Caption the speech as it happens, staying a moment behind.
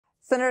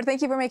Senator,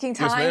 thank you for making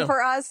time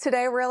for us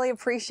today. Really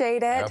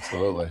appreciate it.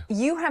 Absolutely.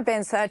 You have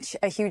been such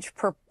a huge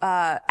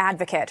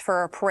advocate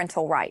for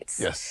parental rights.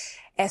 Yes.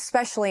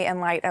 Especially in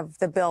light of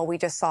the bill we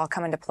just saw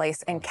come into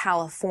place in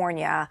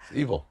California. It's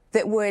evil.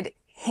 That would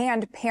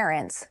hand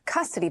parents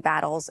custody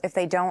battles if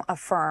they don't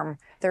affirm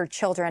their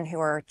children who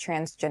are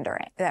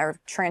transgendering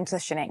or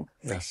transitioning.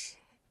 Yes.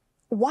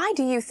 Why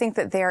do you think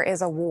that there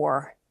is a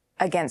war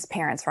against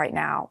parents right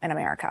now in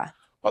America?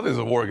 Well, there's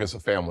a war against the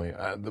family.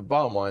 The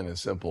bottom line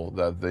is simple,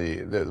 that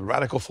the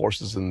radical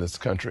forces in this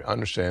country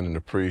understand and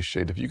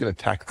appreciate if you can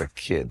attack the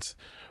kids,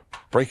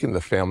 breaking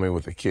the family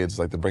with the kids,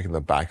 like they're breaking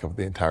the back of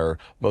the entire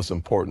most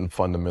important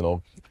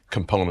fundamental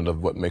component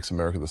of what makes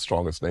America the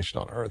strongest nation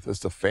on earth.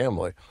 It's the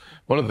family.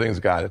 One of the things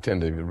God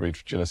attended, if you read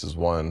Genesis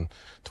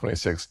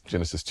 1:26,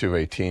 Genesis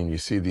 2:18, you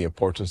see the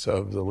importance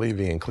of the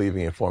leaving and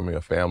cleaving and forming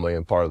a family.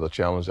 And part of the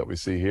challenge that we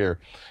see here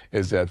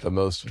is that the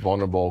most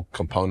vulnerable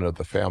component of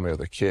the family are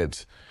the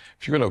kids.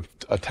 If you're going to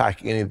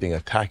attack anything,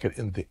 attack it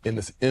in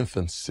its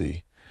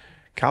infancy.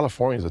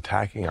 California is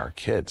attacking our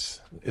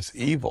kids. It's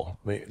evil.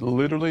 I mean,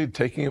 literally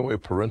taking away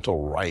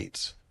parental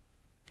rights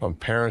from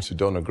parents who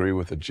don't agree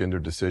with the gender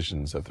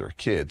decisions of their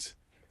kids.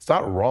 It's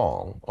not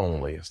wrong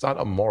only. It's not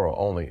immoral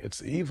only.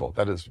 It's evil.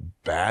 That is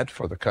bad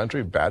for the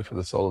country, bad for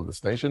the soul of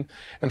this nation.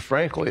 And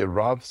frankly, it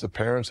robs the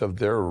parents of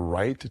their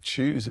right to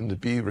choose and to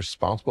be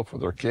responsible for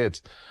their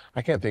kids.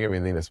 I can't think of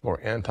anything that's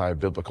more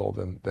anti-biblical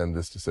than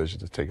this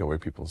decision to take away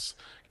people's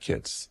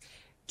kids.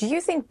 Do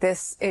you think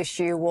this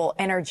issue will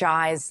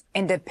energize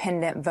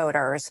independent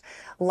voters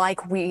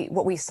like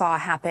what we saw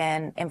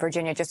happen in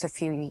Virginia just a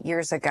few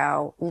years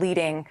ago,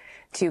 leading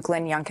to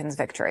Glenn Youngkin's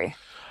victory?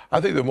 I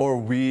think the more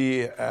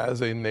we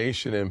as a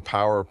nation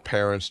empower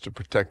parents to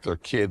protect their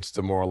kids,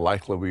 the more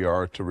likely we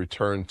are to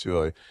return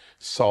to a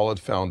solid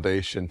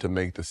foundation to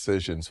make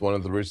decisions. One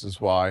of the reasons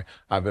why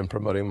I've been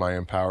promoting my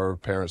Empower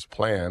Parents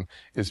plan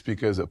is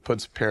because it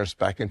puts parents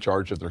back in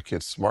charge of their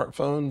kids'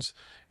 smartphones,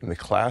 in the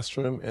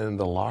classroom, and in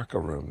the locker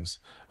rooms.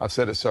 I've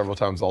said it several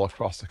times all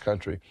across the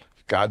country.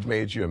 If God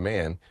made you a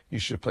man, you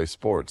should play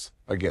sports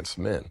against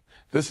men.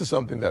 This is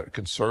something that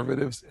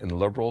conservatives and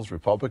liberals,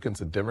 Republicans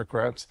and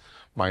Democrats,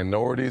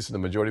 minorities and the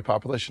majority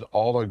population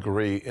all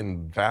agree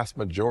in vast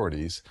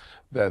majorities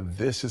that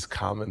this is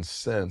common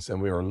sense,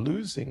 and we are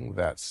losing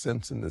that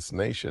sense in this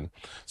nation.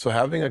 So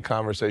having a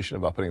conversation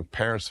about putting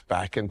parents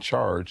back in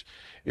charge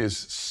is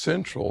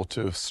central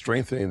to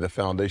strengthening the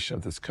foundation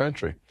of this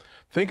country.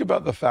 Think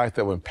about the fact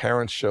that when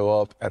parents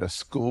show up at a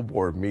school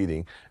board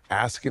meeting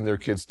asking their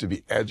kids to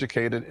be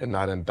educated and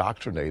not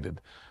indoctrinated,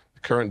 the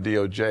current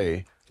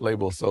DOJ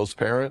labels those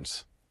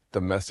parents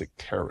domestic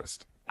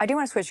terrorists. I do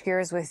want to switch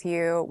gears with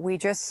you. We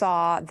just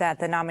saw that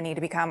the nominee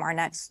to become our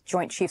next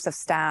Joint Chiefs of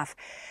Staff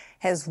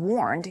has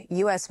warned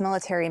U.S.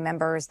 military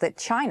members that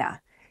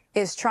China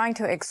is trying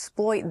to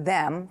exploit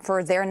them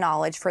for their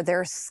knowledge, for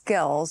their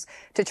skills,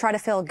 to try to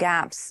fill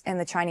gaps in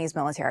the Chinese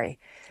military.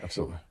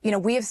 Absolutely. You know,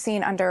 we have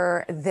seen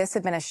under this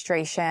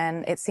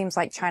administration, it seems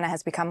like China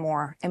has become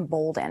more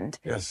emboldened.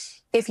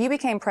 Yes. If you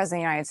became president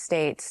of the United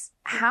States,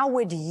 how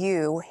would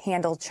you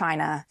handle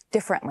China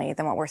differently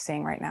than what we're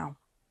seeing right now?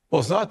 Well,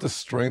 it's not the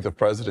strength of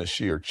President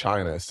Xi or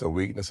China, it's the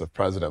weakness of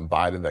President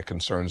Biden that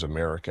concerns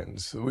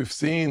Americans. We've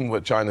seen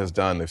what China has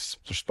done. They're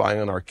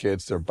spying on our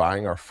kids, they're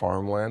buying our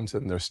farmlands,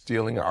 and they're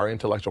stealing our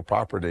intellectual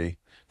property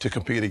to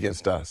compete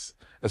against us.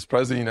 As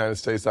President of the United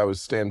States, I would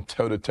stand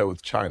toe-to-toe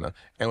with China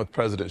and with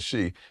President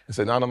Xi and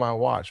say, not on my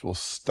watch. We'll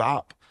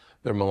stop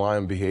their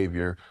malign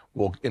behavior.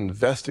 We'll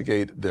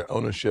investigate their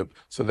ownership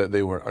so that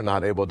they are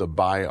not able to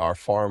buy our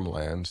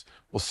farmlands.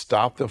 We'll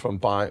stop them from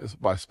by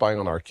spying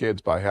on our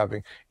kids by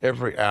having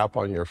every app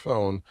on your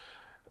phone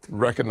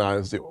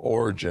recognize the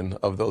origin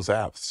of those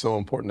apps. So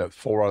important that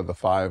 4 out of the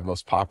 5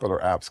 most popular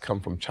apps come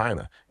from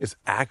China. It's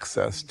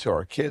access to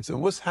our kids.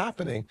 And what's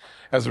happening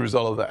as a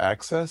result of the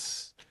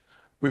access?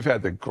 We've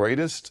had the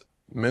greatest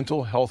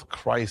mental health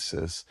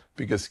crisis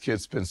because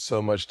kids spend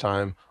so much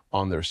time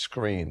on their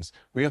screens.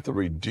 We have to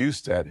reduce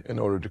that in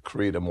order to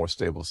create a more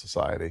stable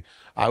society.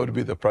 I would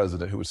be the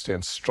president who would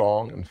stand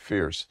strong and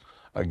fierce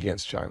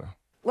against China.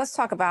 Let's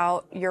talk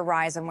about your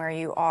rise and where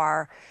you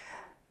are.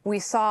 We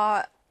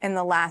saw in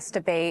the last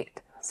debate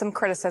some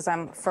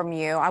criticism from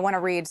you. I want to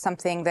read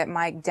something that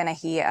Mike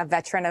Dennehy, a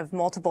veteran of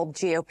multiple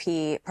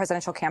GOP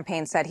presidential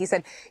campaigns, said. He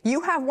said,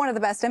 "You have one of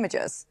the best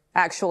images,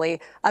 actually,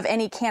 of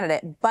any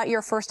candidate, but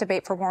your first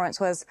debate performance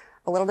was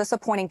a little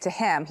disappointing to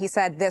him." He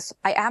said this,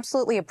 "I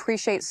absolutely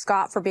appreciate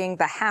Scott for being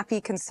the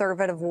happy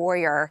conservative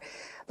warrior,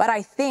 but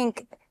I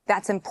think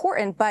that's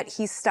important, but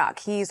he's stuck.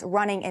 He's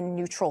running in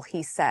neutral,"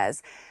 he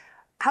says.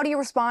 How do you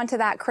respond to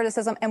that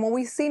criticism? And will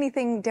we see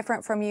anything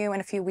different from you in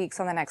a few weeks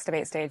on the next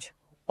debate stage?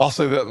 I'll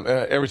say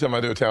that every time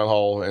I do a town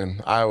hall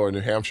in Iowa or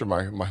New Hampshire,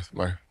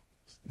 my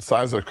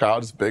size of the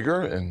crowd is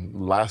bigger. And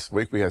last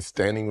week we had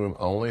standing room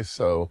only.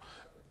 So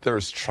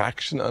there's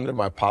traction under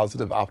my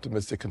positive,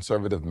 optimistic,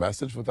 conservative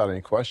message without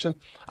any question.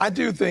 I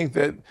do think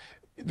that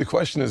the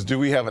question is, do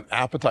we have an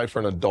appetite for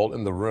an adult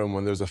in the room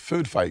when there's a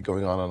food fight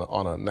going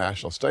on a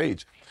national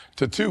stage?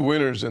 To 2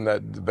 winners in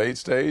that debate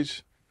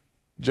stage,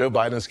 Joe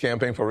Biden's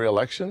campaign for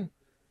re-election,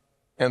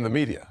 and the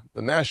media.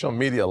 The national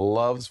media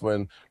loves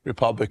when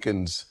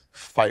Republicans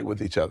fight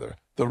with each other.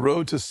 The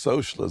road to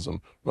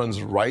socialism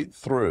runs right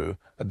through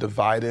a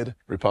divided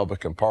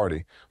Republican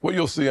Party. What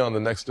you'll see on the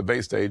next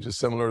debate stage is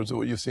similar to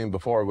what you've seen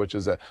before, which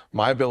is that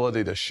my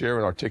ability to share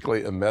and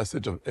articulate a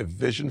message of a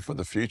vision for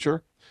the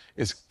future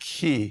is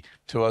key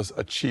to us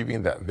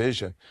achieving that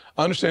vision.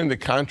 Understanding the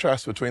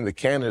contrast between the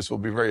candidates will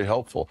be very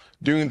helpful.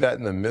 Doing that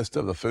in the midst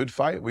of the food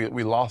fight,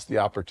 we lost the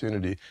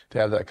opportunity to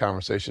have that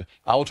conversation.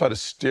 I will try to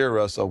steer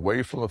us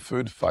away from a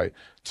food fight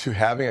to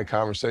having a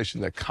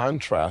conversation that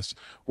contrasts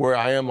where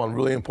I am on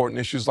really important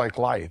issues like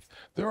life.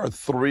 There are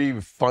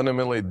three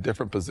fundamentally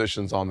different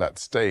positions on that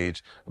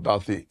stage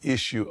about the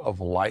issue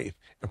of life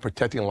and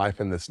protecting life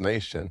in this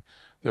nation.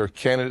 There are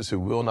candidates who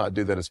will not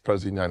do that as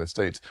President of the United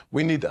States.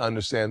 We need to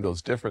understand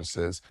those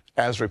differences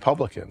as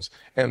Republicans.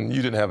 And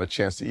you didn't have a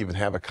chance to even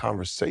have a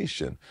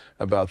conversation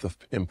about the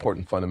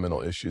important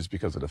fundamental issues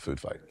because of the food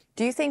fight.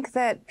 Do you think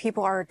that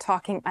people are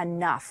talking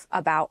enough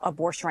about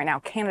abortion right now?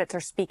 Candidates are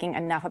speaking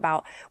enough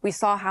about, we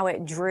saw how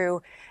it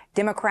drew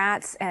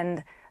Democrats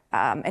and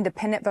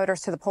independent voters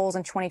to the polls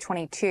in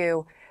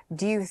 2022.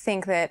 Do you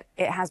think that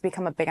it has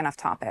become a big enough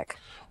topic?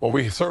 Well,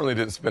 we certainly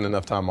didn't spend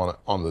enough time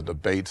on the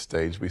debate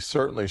stage. We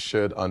certainly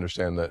should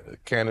understand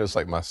that candidates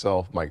like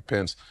myself, Mike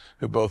Pence,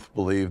 who both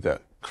believe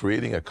that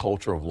creating a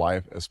culture of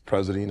life as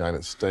President of the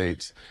United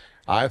States,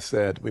 I've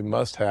said we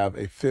must have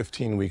a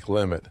 15-week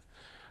limit.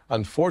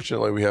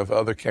 Unfortunately, we have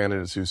other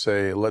candidates who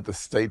say, let the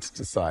states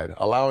decide.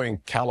 Allowing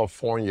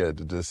California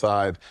to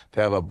decide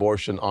to have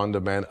abortion on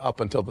demand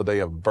up until the day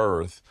of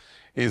birth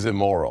is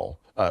immoral.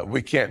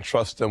 We can't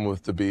trust them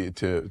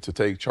to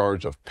take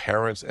charge of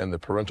parents and the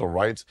parental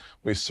rights.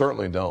 We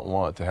certainly don't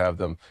want to have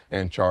them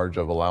in charge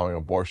of allowing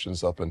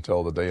abortions up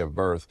until the day of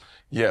birth.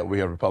 Yet we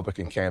have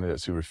Republican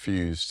candidates who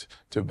refused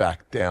to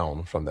back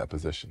down from that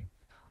position.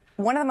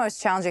 One of the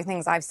most challenging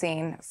things I've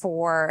seen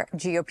for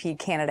GOP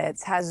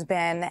candidates has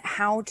been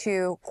how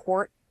to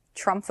court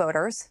Trump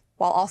voters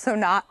while also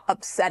not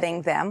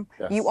upsetting them.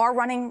 Yes. You are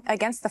running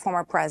against the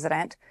former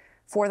president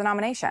for the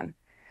nomination.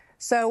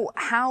 So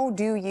how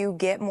do you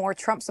get more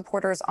Trump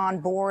supporters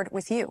on board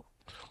with you?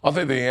 I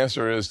think the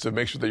answer is to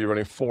make sure that you're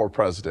running for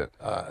president.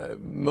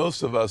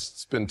 Most of us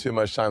spend too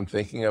much time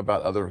thinking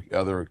about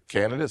other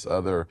candidates,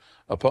 other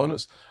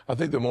opponents. I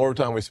think the more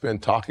time we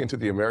spend talking to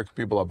the American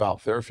people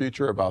about their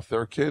future, about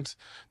their kids,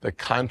 the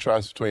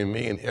contrast between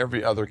me and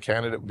every other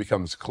candidate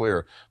becomes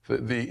clear.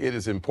 It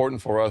is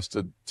important for us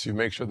to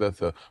make sure that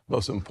the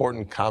most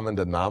important common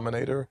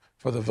denominator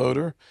for the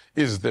voter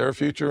is their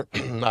future,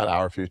 not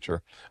our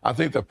future. I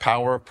think the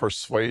power of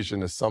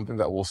persuasion is something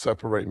that will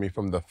separate me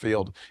from the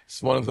field.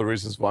 It's one of the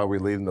reasons why we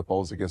lead in the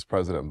polls against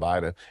President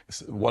Biden.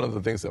 It's one of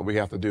the things that we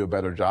have to do a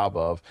better job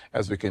of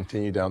as we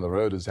continue down the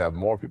road is have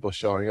more people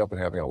showing up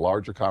and having a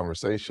larger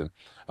conversation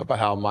about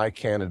how my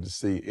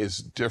candidacy is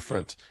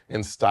different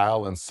in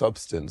style and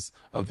substance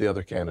of the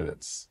other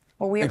candidates,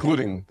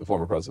 including the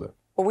former president.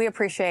 Well, we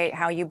appreciate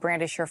how you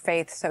brandish your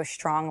faith so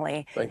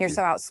strongly. You're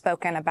so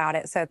outspoken about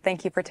it. So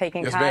thank you for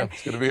taking time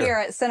It's good to be here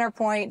at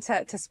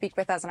Centerpoint to speak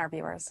with us and our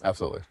viewers.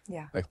 Absolutely.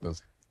 Yeah. Thanks,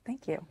 Lyndsay.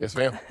 Thank you. Yes,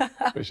 ma'am.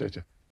 Appreciate you.